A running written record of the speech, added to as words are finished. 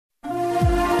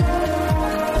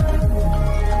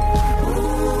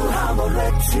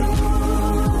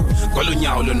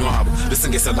Kwalunyawo lonwabo bese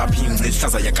ngeselapha ingci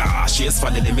ihlaza yakashi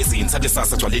esivalele emizini sathi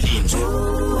sasa gcwale linje.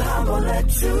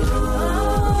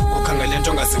 Ukhangele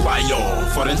into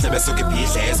ongaziwayo for endlebe esuke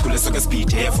ibhidle esikhule esuke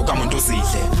esibhidef ukamuntu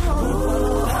uzidle.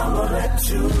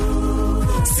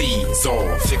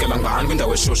 Sizo fikela ngani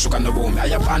kwindawo eshushu kanobomi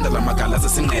ayabanda lamagala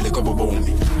zesinqele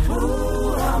kobobomi.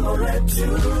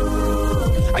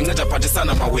 Anceda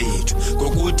phathisana mawethu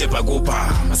ngokude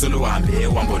bhakupha masoluhambe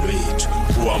uhambo lwethu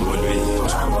uhambo lwethu.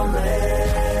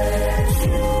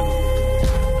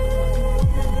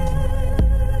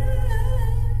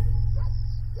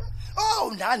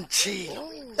 Oh nandichilo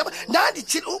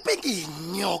nandichilo uPinki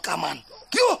inyoka man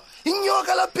yo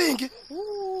inyoka la Pinki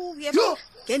yebo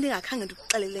ngendingakhange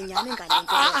ndikuxelele nyani ngale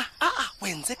nto.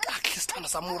 Wenze kahle sithando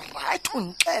sami right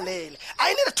undixelele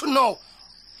I need to know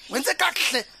wenze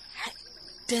kahle.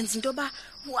 Denza into ba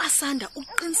uAsanda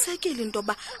uqinisekile into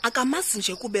ba akamazi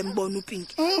nje kube mbona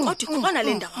uPinki kodwa ikhona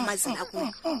le ndawo amazila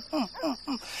kuyo.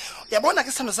 Yabona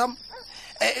ke sithando sami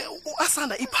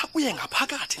uAsanda ipha kuye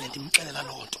ngaphakathi lento imxelela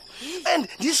lonto and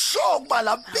ndisho kuba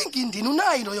la Pinki indini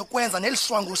unayo into yokwenza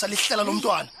neliswangusha lihlela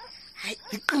lomntwana.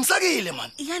 Iqinisekile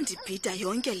man. Iyandibhida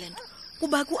yonke lento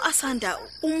kuba kuAsanda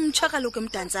umtshaka lo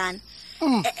kemdantsana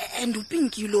and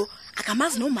uPinki lo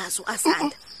akamazi nomazi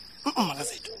uAsanda.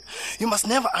 Makazethu, you must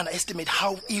never underestimate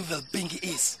how evil Pinki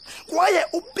is. Kwaye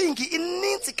uPinki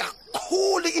ininzi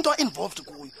kakhulu into involved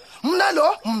kuyo.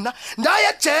 Mna ndaye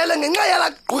ejele ngenxa yala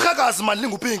gqirhakazi manje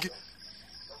linguPinki.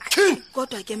 Thini?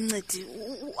 Kodwa ke Mncedi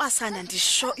uAsanda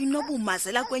ndisho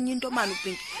inobumazela kwenye into manje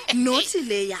uPinki. Nothi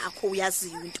le yakho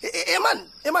uyaziyo into.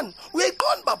 Eman,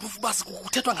 uyayiqonda baphufu basi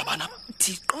kuthethwa ngabana apha.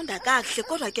 Ndiqonda kahle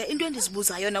kodwa ke into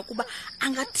endizibuza yona kuba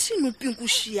angathini uPinki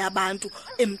ushiya abantu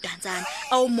emdantsana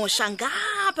awumosha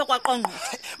ngapha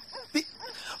kwaqongqotho.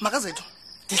 Makazethu,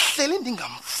 ndihleli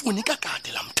ndingamfuni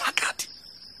kakade lamthakade.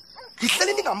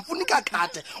 Ndihleli ndingamfuni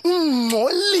kakade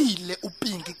ungcolile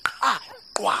uPinki qha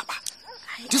qwaba.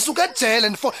 Ndisuke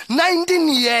ejele for 19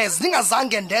 years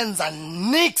ndingazange ndenza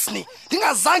nix ni.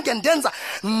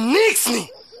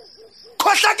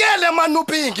 Khohlakele man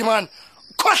uPinki man.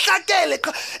 Khohlakele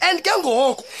and ke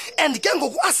ngoku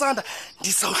Asanda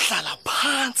ndisawuhlala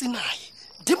phansi naye.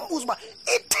 Ndimbuza uba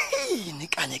ithini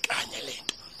kanye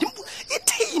lento.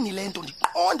 Ithini lento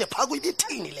ndiqonde pha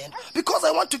kuyithini lento because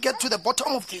I want to get to the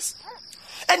bottom of this.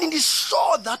 And in the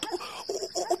show that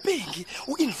uPinki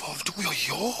uinvolved kuyo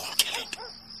yonke lento.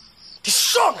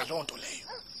 Ndishonga lonto leyo.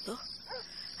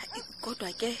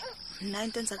 Kodwa ke mina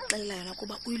into enzakuxelela yona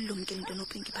kuba uyilumkele into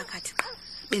noPinki phakathi qa.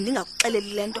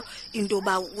 Bendingakuxeleli lento into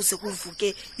ba uze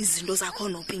kuvuke izinto zakho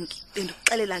noPinki.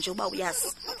 Bendikuxelela nje uba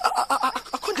uyazi.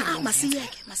 Akho nto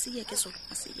Masiyeke Zulu,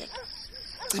 masiyeke.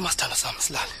 Cima sithando sami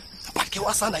silale. But ke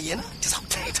uAsanda yena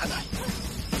ndizakuthetha naye.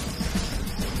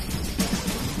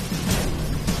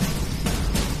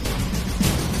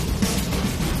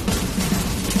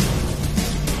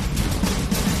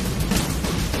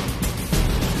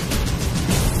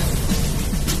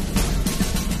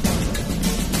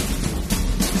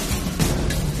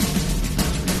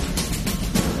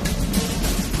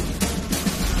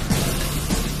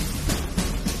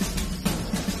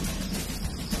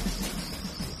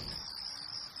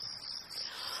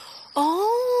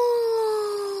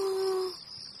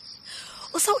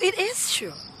 So it is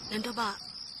true. Nandoba,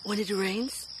 when it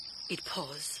rains, it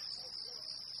pours.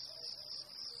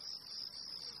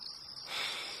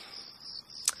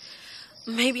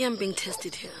 Maybe I'm being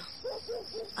tested here.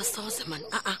 I saw someone.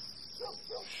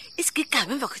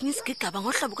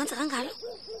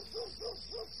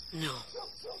 No.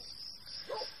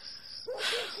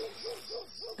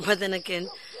 But then again,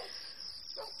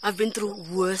 I've been through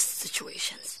worse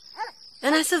situations.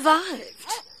 And I survived.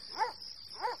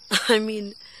 I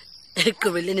mean,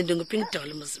 ekubeleni ndingupink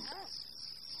dollar muslim.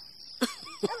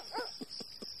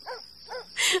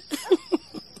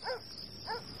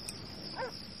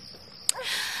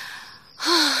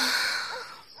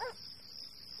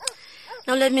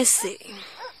 Now let me see.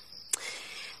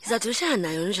 Izadusha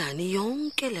nayo njani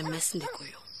yonke le mess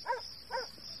ndikuyo.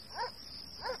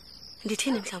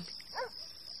 Ndithini mhlawumbe?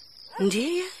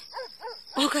 Ndiye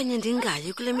okanye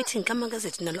ndingayi kule meeting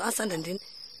kamagazethu nalo Asanda ndini.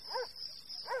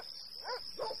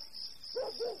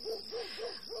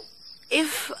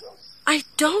 If I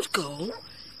don't go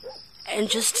and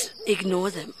just ignore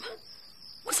them,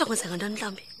 kusakwenzeka ntoni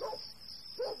mhlawumbe?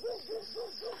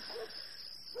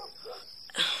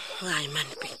 Hayi man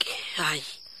Pinki, hayi.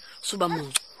 Suba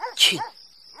muncu, chini.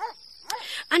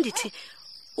 Andithi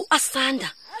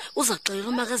uAsanda uzaxelela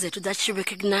umakazethu that she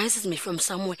recognizes me from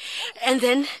somewhere, and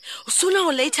then sooner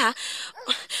or later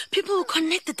people will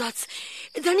connect the dots.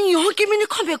 Then yonke imini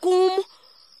ikhombe kumo.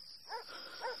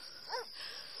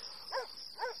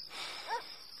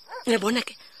 Ngiyabona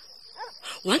ke.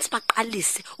 Once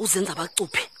baqalise uzenza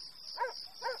abacuphi.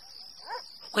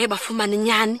 Kwaye bafumana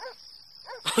inyani.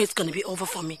 Oh, it's going to be over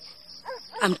for me.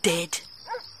 I'm dead.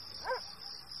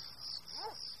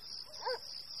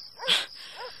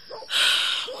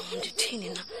 Ndithini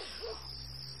na?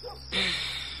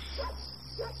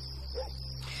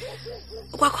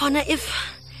 Kwakhona if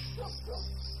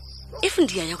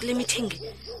ndiyaya kule meeting,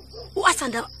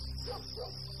 uAsanda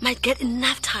might get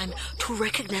enough time to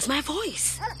recognize my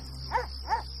voice.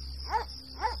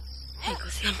 Hey,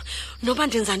 Nkosi yami, noba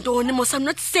ndenza ntoni, mos I'm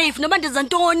not safe, noba ndenza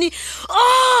ntoni.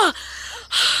 Oh!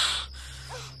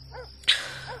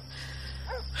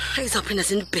 Izawuphinda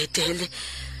sindibhedele.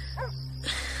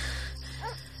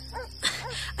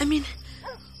 I mean,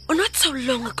 not so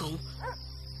long ago.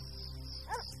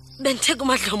 Benthe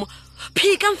kumadlomo.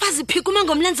 Phika mfazi phika uma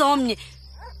ngomlenze omnye.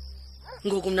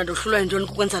 Ngoku mina ndohlulwa yintoni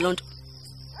ukwenza lonto?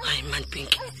 Hayi man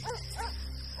Pinky.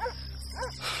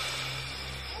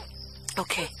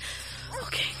 Okay.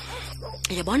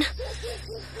 Yabona?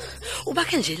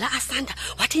 Ubakhe nje la Asanda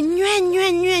wathi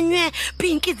nywe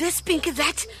Pinky this Pinky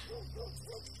that.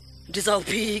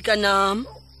 Ndizawuphika nam.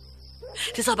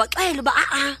 Ndizabaxela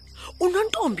uba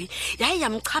unontombi yaye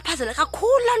yamchaphazela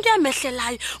kakhulu lanto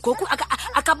yamehlelayo ngoku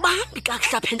akabambi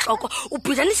kakuhle apha enhloko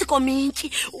ubhidanisa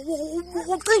ikomityi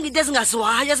ucinga into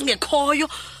ezingaziwayo ezingekhoyo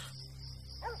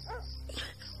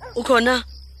ukhona.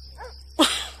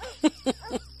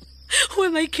 Who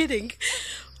am I kidding?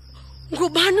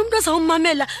 Ngubani umuntu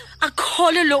ozawumamela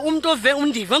akhole lo umuntu ove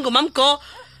undiva ngomamgo?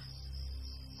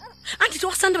 Andithi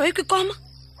wasanda wayekho ikoma.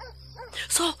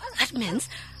 So that means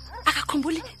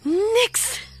akakhumbuli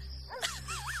nix.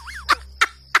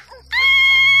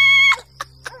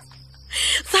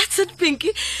 That's it,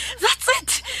 Pinky. That's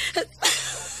it.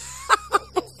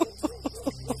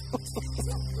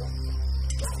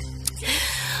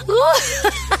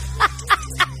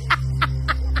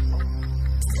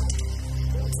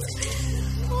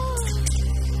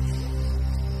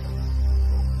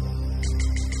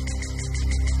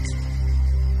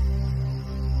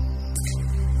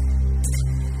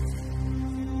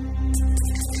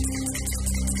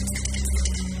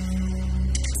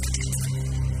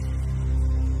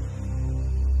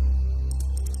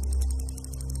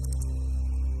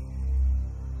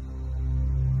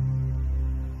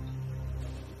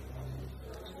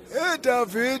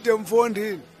 David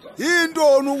mfondini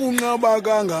intoni ukunqaba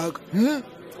kangaka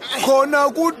khona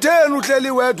kutheni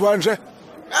uhleli wedwa nje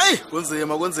Hey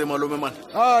kunzima lo man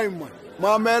hayi man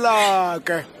mamela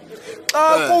ke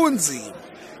xa kunzima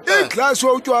iglass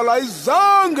yotywala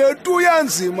izange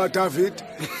tuyanzima David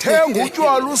thenga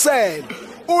utywala usele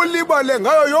ulibale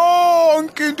ngayo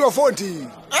yonke into fondini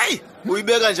Hey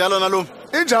uyibeka njalo nalo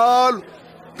injalo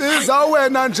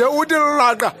izawena nje uthi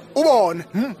laqa ubone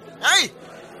Hey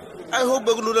I hope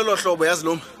bekulule lo hlobo yazi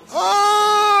lo.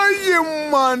 Hayi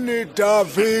mani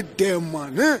David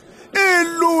man.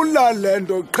 Ilula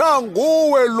lento qha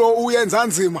nguwe lo uyenza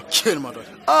nzima. Tyheni madoda.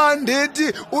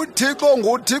 Andithi uThixo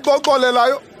nguThixo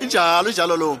oxolelayo.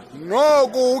 Injalo lo.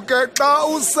 Noku ke xa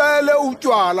usele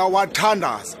utywala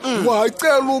wathandaza.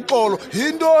 Wacela uxolo.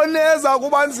 Yintoni eza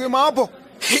kuba nzima apho?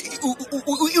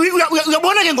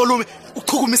 Uyabona ke ngolume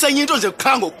uchukumisa into nje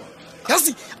qha ngoku.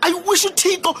 Yazi I wish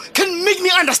uThixo can make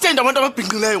me understand abantu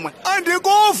ababhinqileyo man.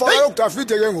 Andikuva yokuDavid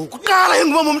ke ngoku. Uqala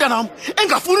engibona umntanami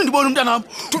engafuni ndibone umntanami.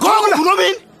 Ngoku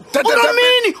unomini.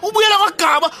 Unomini ubuyela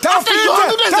kwagaba.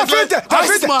 David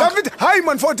hayi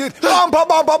man 14.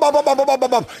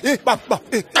 Bam.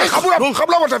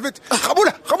 Khabula David.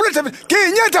 Khabula David.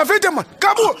 Kinye David man.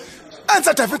 Kabu.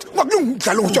 Answer David.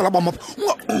 Ngakulungidlala utshwala bam.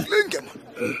 Linge man.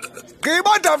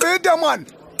 Giba David man.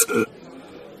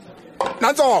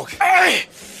 Nanso ke.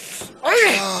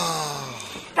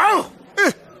 Bawo.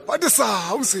 Wathi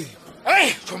sa umsi.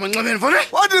 Hey, thoma nxebeni mfana.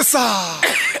 Wathi sa.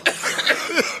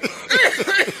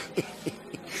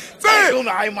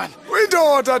 Hayi man.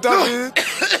 Windoda David.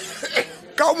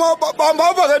 Kama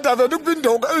bamba ke David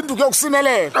ukupindoka induku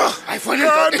yokusimelela.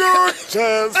 Ayifanele.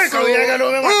 Jesus. Ayikawuyeka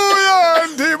lo mama.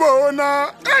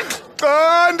 Uyandibona.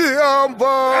 Xa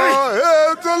ndihamba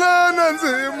ethelene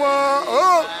nzima.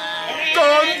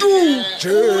 Kantu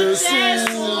Jesu.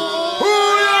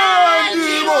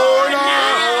 Uyandibona.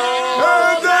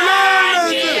 Ethelene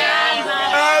nzima.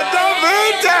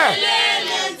 David.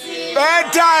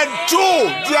 Bethathu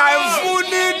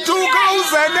ndiyafuna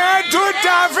 2002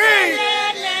 David.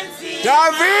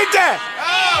 David.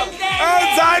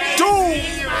 Ethathu.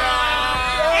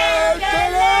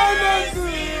 Ethelene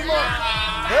nzima.